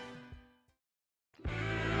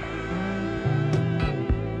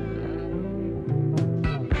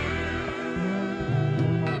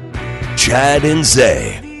 Chad and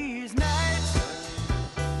Zay.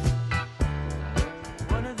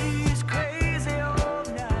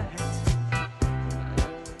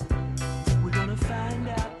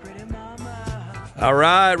 All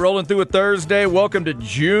right, rolling through a Thursday. Welcome to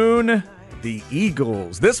June. The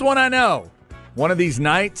Eagles. This one I know. One of these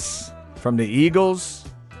nights from the Eagles.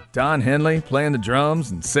 Don Henley playing the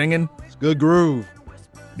drums and singing. It's good groove.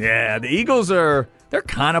 Yeah, the Eagles they're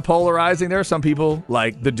kind of polarizing. There are some people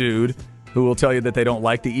like the dude who will tell you that they don't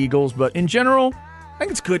like the Eagles, but in general, I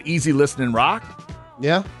think it's good, easy listening rock.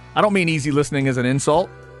 Yeah. I don't mean easy listening as an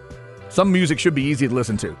insult. Some music should be easy to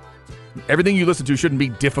listen to. Everything you listen to shouldn't be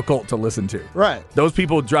difficult to listen to. Right. Those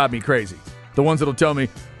people drive me crazy. The ones that'll tell me,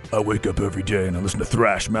 I wake up every day and I listen to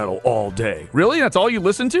thrash metal all day. Really? That's all you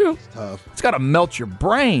listen to? Tough. It's got to melt your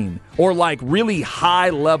brain. Or like really high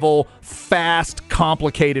level, fast,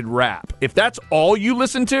 complicated rap. If that's all you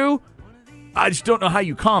listen to, I just don't know how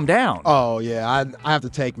you calm down. Oh, yeah. I have to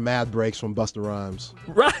take mad breaks from Busta Rhymes.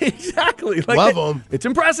 Right, exactly. Like Love them. It's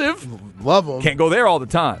impressive. Love them. Can't go there all the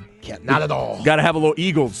time. Can't, not at all. Got to have a little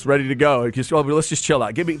Eagles ready to go. Let's just chill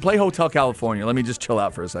out. Play Hotel California. Let me just chill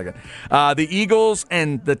out for a second. The Eagles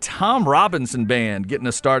and the Tom Robinson Band getting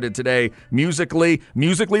us started today musically.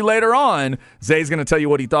 Musically later on, Zay's going to tell you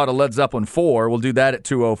what he thought of Led Zeppelin 4. We'll do that at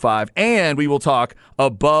 2:05. And we will talk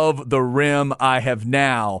Above the Rim. I have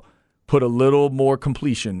now put a little more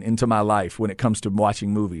completion into my life when it comes to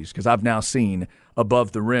watching movies because I've now seen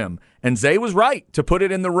Above the Rim. And Zay was right to put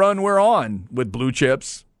it in the run we're on with Blue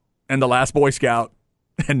Chips and The Last Boy Scout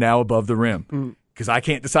and now Above the Rim. Because I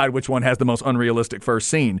can't decide which one has the most unrealistic first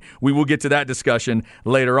scene. We will get to that discussion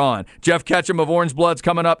later on. Jeff Ketchum of Orange Bloods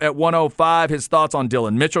coming up at 1:05. His thoughts on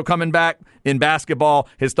Dylan Mitchell coming back in basketball.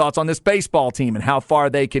 His thoughts on this baseball team and how far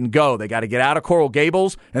they can go. They got to get out of Coral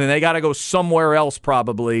Gables, and then they got to go somewhere else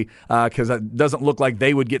probably because it doesn't look like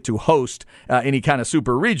they would get to host any kind of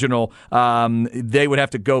super regional. They would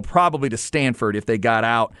have to go probably to Stanford if they got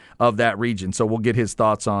out of that region. So we'll get his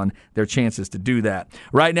thoughts on their chances to do that.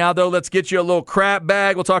 Right now, though, let's get you a little crap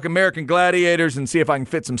bag. We'll talk American Gladiators and see if I can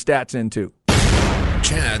fit some stats in too.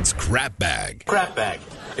 Chad's crap bag. Crap bag.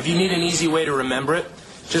 If you need an easy way to remember it,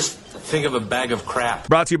 Just think of a bag of crap.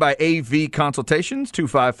 Brought to you by AV Consultations,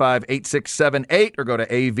 255-8678, or go to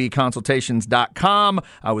avconsultations.com.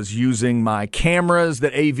 I was using my cameras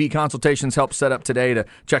that AV Consultations helped set up today to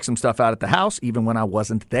check some stuff out at the house, even when I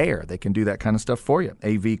wasn't there. They can do that kind of stuff for you.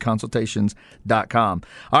 avconsultations.com.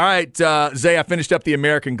 All right, Zay, I finished up the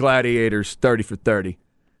American Gladiators 30 for 30.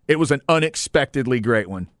 It was an unexpectedly great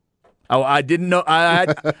one. I didn't know. I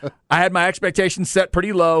had my expectations set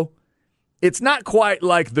pretty low. It's not quite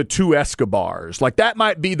like the two Escobars. Like, that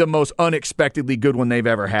might be the most unexpectedly good one they've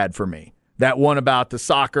ever had for me. That one about the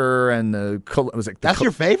soccer and That's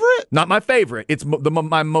your favorite? Not my favorite. It's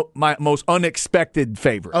my most unexpected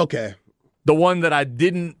favorite. Okay. The one that I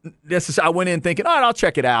didn't necessarily, I went in thinking, all right, I'll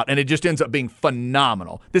check it out, and it just ends up being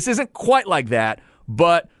phenomenal. This isn't quite like that,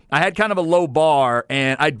 but I had kind of a low bar,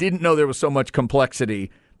 and I didn't know there was so much complexity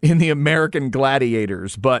in the American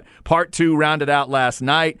Gladiators. But part 2 rounded out last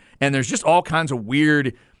night, and there's just all kinds of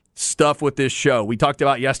weird stuff with this show. We talked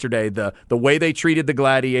about yesterday the way they treated the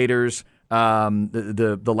gladiators,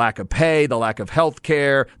 the lack of pay, the lack of health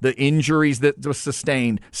care, the injuries that was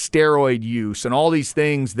sustained, steroid use, and all these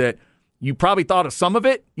things that you probably thought of some of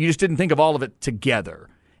it, you just didn't think of all of it together.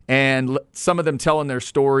 And some of them telling their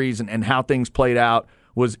stories and how things played out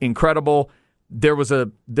was incredible. There's a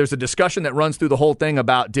discussion that runs through the whole thing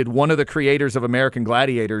about, did one of the creators of American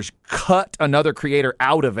Gladiators cut another creator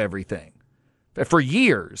out of everything for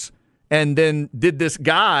years? And then did this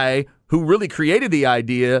guy who really created the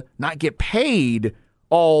idea not get paid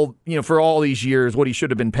for all these years what he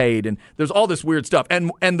should have been paid? And there's all this weird stuff.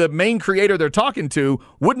 And the main creator they're talking to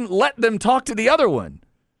wouldn't let them talk to the other one.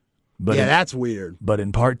 But that's weird. But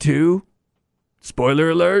in part 2,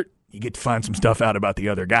 spoiler alert, you get to find some stuff out about the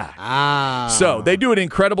other guy. So they do an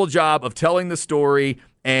incredible job of telling the story,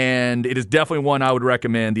 and it is definitely one I would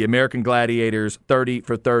recommend. The American Gladiators, 30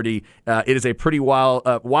 for 30. It is a pretty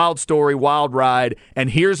wild story, wild ride. And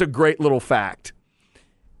here's a great little fact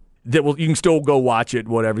that you can still go watch it,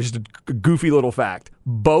 whatever. Just a goofy little fact.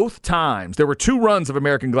 Both times, there were 2 runs of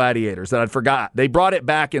American Gladiators that I forgot. They brought it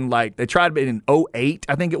back they tried it in 2008,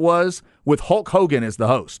 I think it was, with Hulk Hogan as the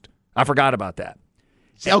host. I forgot about that.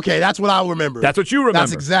 Okay, that's what I remember. That's what you remember.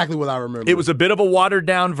 That's exactly what I remember. It was a bit of a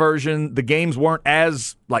watered-down version. The games weren't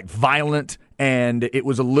as violent, and it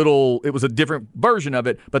was a different version of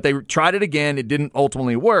it, but they tried it again. It didn't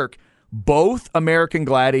ultimately work. Both American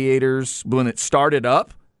Gladiators, when it started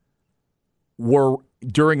up, were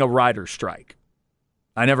during a writer's strike.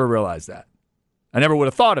 I never realized that. I never would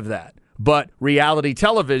have thought of that. But reality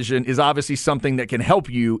television is obviously something that can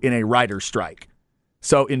help you in a writer's strike.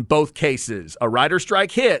 So in both cases, a writer's strike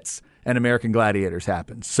hits and American Gladiators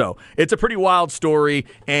happens. So it's a pretty wild story.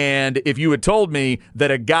 And if you had told me that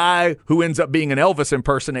a guy who ends up being an Elvis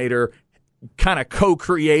impersonator kind of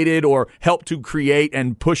co-created or helped to create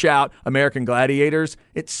and push out American Gladiators,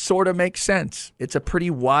 it sort of makes sense. It's a pretty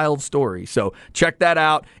wild story. So check that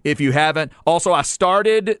out if you haven't. Also, I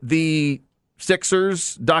started the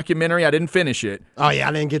Sixers documentary. I didn't finish it. Oh, yeah,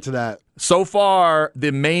 I didn't get to that. So far,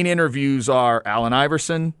 the main interviews are Allen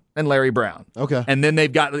Iverson and Larry Brown. Okay. And then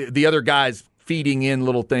they've got the other guys feeding in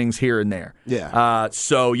little things here and there. Yeah.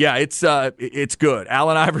 It's good.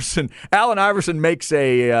 Allen Iverson makes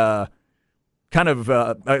a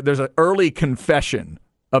there's an early confession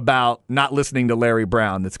about not listening to Larry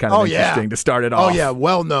Brown that's kind of interesting to start it off. Oh, yeah,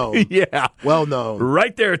 well known. Yeah. Well known.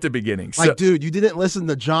 Right there at the beginning. Dude, you didn't listen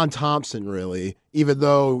to John Thompson, really, even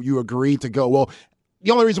though you agreed to go. Well, the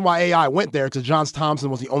only reason why AI went there is because John Thompson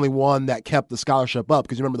was the only one that kept the scholarship up.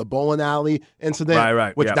 Because you remember the bowling alley incident?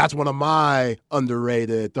 Right. Which that's one of my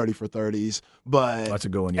underrated 30 for 30s. But that's a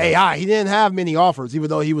good one, yeah. AI, he didn't have many offers, even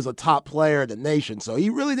though he was a top player in the nation. So he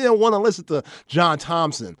really didn't want to listen to John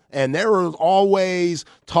Thompson. And there were always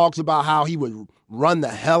talks about how he would run the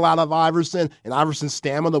hell out of Iverson, and Iverson's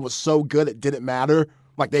stamina was so good it didn't matter.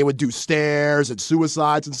 Like, they would do stairs and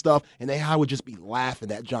suicides and stuff, and AI would just be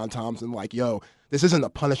laughing at John Thompson like, yo, this isn't a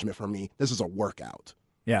punishment for me. This is a workout.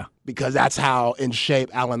 Yeah. Because that's how in shape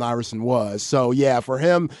Allen Iverson was. So, yeah, for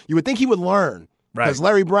him, you would think he would learn. Right. Because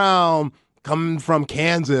Larry Brown, coming from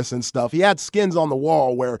Kansas and stuff, he had skins on the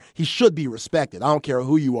wall where he should be respected. I don't care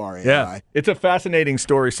who you are, AI. Yeah. It's a fascinating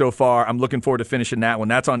story so far. I'm looking forward to finishing that one.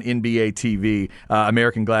 That's on NBA TV.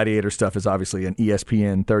 American Gladiator stuff is obviously an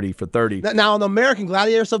ESPN 30 for 30. Now, on the American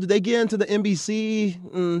Gladiator stuff, did they get into the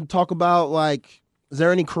NBC and talk about, is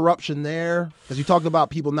there any corruption there? Because you talked about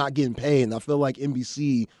people not getting paid, and I feel like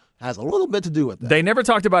NBC has a little bit to do with that. They never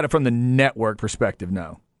talked about it from the network perspective,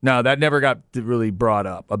 no. No, that never got really brought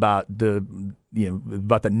up about the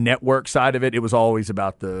network side of it. It was always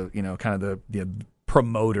about the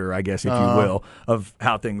promoter, I guess, if you will, of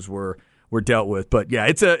how things were were dealt with. But yeah,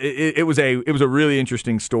 it was a really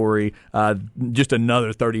interesting story. Just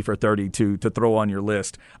another 30 for 30 to throw on your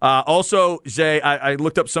list. Also, Zay, I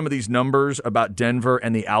looked up some of these numbers about Denver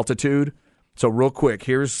and the altitude. So real quick,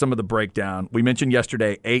 here's some of the breakdown. We mentioned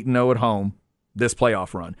yesterday 8-0 at home. This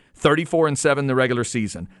playoff run, 34-7 the regular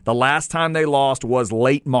season. The last time they lost was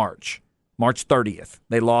late March 30th.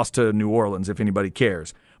 They lost to New Orleans, if anybody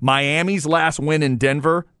cares. Miami's last win in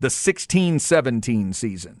Denver, the 16-17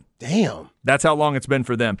 season. Damn. That's how long it's been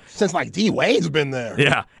for them. Since like D. Wade's been there.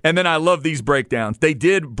 Yeah, and then I love these breakdowns. They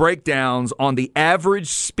did breakdowns on the average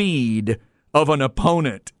speed of an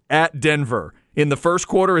opponent at Denver. In the first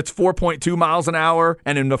quarter, it's 4.2 miles an hour,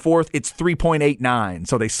 and in the fourth, it's 3.89,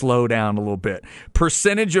 so they slow down a little bit.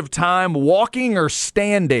 Percentage of time walking or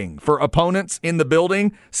standing for opponents in the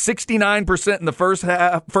building, 69% in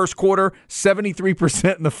the first quarter,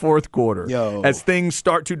 73% in the fourth quarter. As things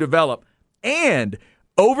start to develop. And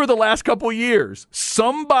over the last couple of years,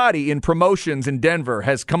 somebody in promotions in Denver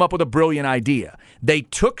has come up with a brilliant idea. They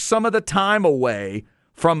took some of the time away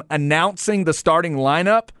from announcing the starting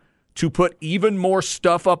lineup to put even more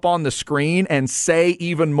stuff up on the screen and say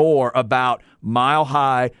even more about Mile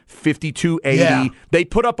High, 5280. Yeah. They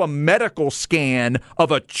put up a medical scan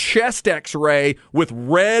of a chest x-ray with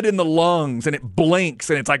red in the lungs, and it blinks,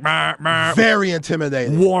 and it's like, very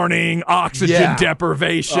intimidating. Warning, oxygen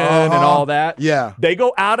deprivation, and all that. Yeah. They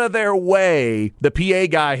go out of their way. The PA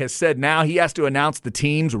guy has said now he has to announce the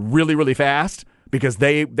teams really, really fast because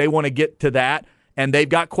they want to get to that. And they've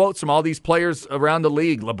got quotes from all these players around the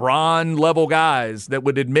league, LeBron-level guys that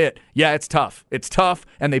would admit, yeah, it's tough. It's tough,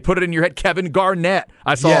 and they put it in your head. Kevin Garnett,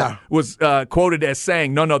 I saw, was quoted as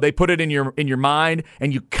saying, no, they put it in your mind,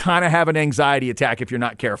 and you kind of have an anxiety attack if you're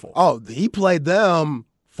not careful. Oh, he played them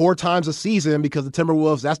 4 times a season because the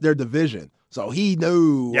Timberwolves, that's their division. So he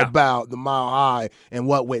knew about the Mile High and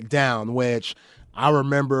what went down, which I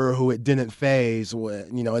remember who it didn't phase.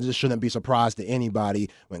 It just shouldn't be a surprise to anybody.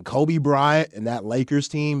 When Kobe Bryant and that Lakers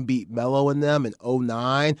team beat Melo and them in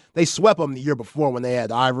 2009, they swept them the year before when they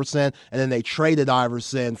had Iverson, and then they traded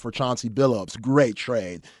Iverson for Chauncey Billups. Great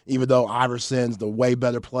trade. Even though Iverson's the way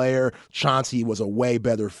better player, Chauncey was a way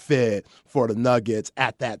better fit for the Nuggets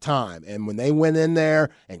at that time. And when they went in there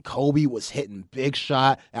and Kobe was hitting big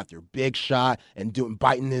shot after big shot and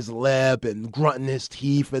biting his lip and grunting his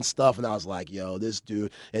teeth and stuff, and I was like, yo, this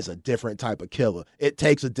dude is a different type of killer. It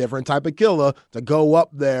takes a different type of killer to go up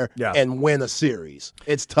there and win a series.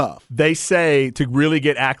 It's tough. They say to really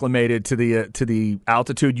get acclimated to the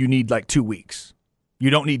altitude, you need like 2 weeks. You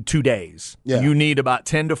don't need 2 days. Yeah. You need about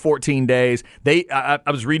 10 to 14 days. I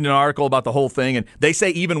was reading an article about the whole thing, and they say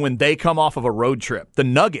even when they come off of a road trip, the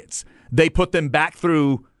Nuggets, they put them back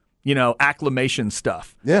through acclimation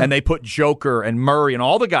stuff. Yeah. And they put Joker and Murray and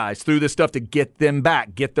all the guys through this stuff to get them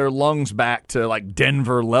back, get their lungs back to like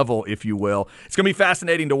Denver level, if you will. It's going to be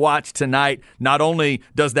fascinating to watch tonight. Not only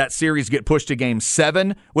does that series get pushed to Game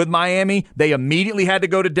 7 with Miami, they immediately had to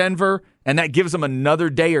go to Denver, and that gives them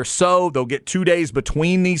another day or so. They'll get 2 days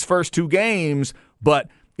between these first 2 games, but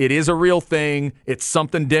it is a real thing. It's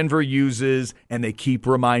something Denver uses, and they keep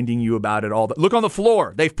reminding you about it all. Look on the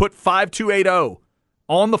floor. They've put 5-2-8-0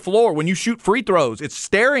 on the floor. When you shoot free throws, it's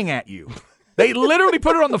staring at you. They literally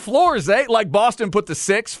put it on the floor, Zay. Like Boston put the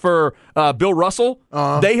 6 for Bill Russell.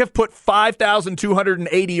 They have put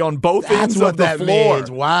 5,280 on both ends of the floor.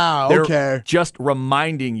 Means. Wow, They're just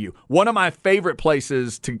reminding you. One of my favorite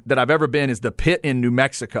places that I've ever been is the Pit in New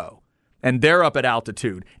Mexico. And they're up at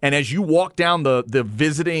altitude. And as you walk down the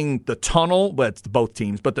visiting the tunnel, well, it's both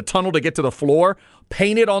teams, but the tunnel to get to the floor,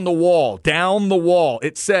 painted on the wall, down the wall,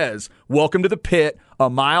 it says, "Welcome to the Pit, a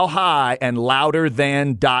mile high and louder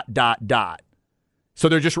than ... So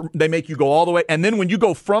they make you go all the way. And then when you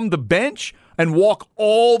go from the bench and walk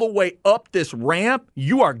all the way up this ramp,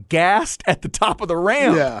 you are gassed at the top of the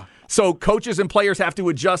ramp. Yeah. So coaches and players have to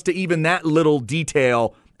adjust to even that little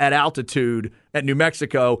detail at altitude at New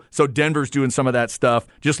Mexico. So Denver's doing some of that stuff.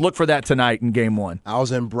 Just look for that tonight in Game 1. I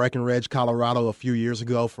was in Breckenridge, Colorado a few years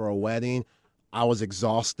ago for a wedding. I was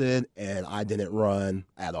exhausted, and I didn't run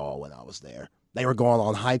at all when I was there. They were going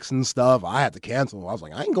on hikes and stuff. I had to cancel. I was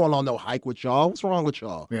like, I ain't going on no hike with y'all. What's wrong with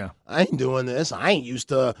y'all? Yeah. I ain't doing this. I ain't used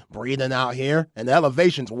to breathing out here. And the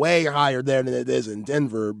elevation's way higher there than it is in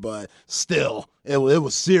Denver, but still, it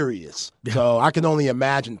was serious. Yeah. So I can only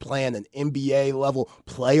imagine playing an NBA-level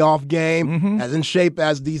playoff game, as in shape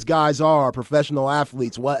as these guys are, professional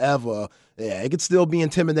athletes, whatever. Yeah, it could still be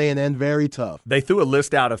intimidating and very tough. They threw a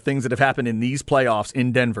list out of things that have happened in these playoffs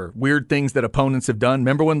in Denver. Weird things that opponents have done.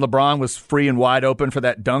 Remember when LeBron was free and wide open for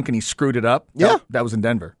that dunk and he screwed it up? Yeah. That was in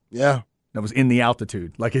Denver. Yeah. that was in the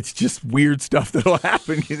altitude. Like, it's just weird stuff that'll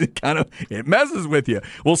happen. It messes with you.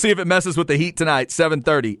 We'll see if it messes with the Heat tonight.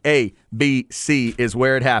 7:30 ABC is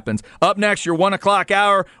where it happens. Up next, your 1 o'clock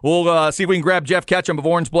hour. We'll see if we can grab Jeff Ketchum of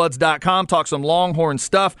OrangeBloods.com, talk some Longhorn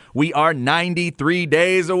stuff. We are 93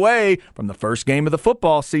 days away from the first game of the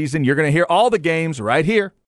football season. You're going to hear all the games right here